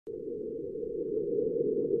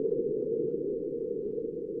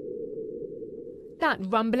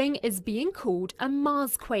That rumbling is being called a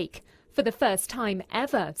Marsquake. For the first time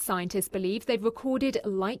ever, scientists believe they've recorded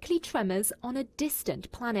likely tremors on a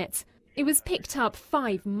distant planet. It was picked up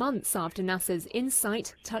 5 months after NASA's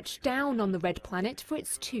InSight touched down on the red planet for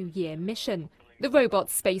its 2-year mission. The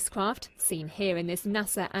robot spacecraft, seen here in this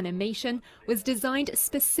NASA animation, was designed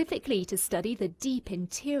specifically to study the deep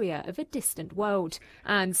interior of a distant world.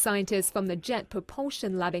 And scientists from the Jet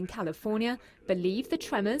Propulsion Lab in California believe the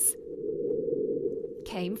tremors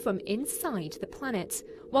came from inside the planet.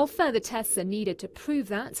 While further tests are needed to prove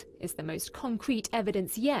that, is the most concrete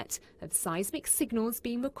evidence yet of seismic signals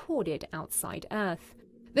being recorded outside Earth.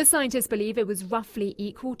 The scientists believe it was roughly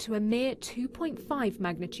equal to a mere 2.5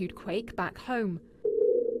 magnitude quake back home.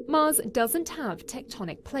 Mars doesn't have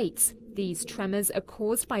tectonic plates. These tremors are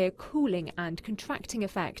caused by a cooling and contracting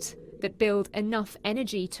effect that build enough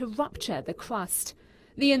energy to rupture the crust.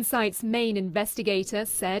 The InSight's main investigator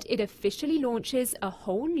said it officially launches a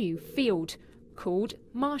whole new field called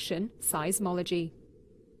Martian seismology.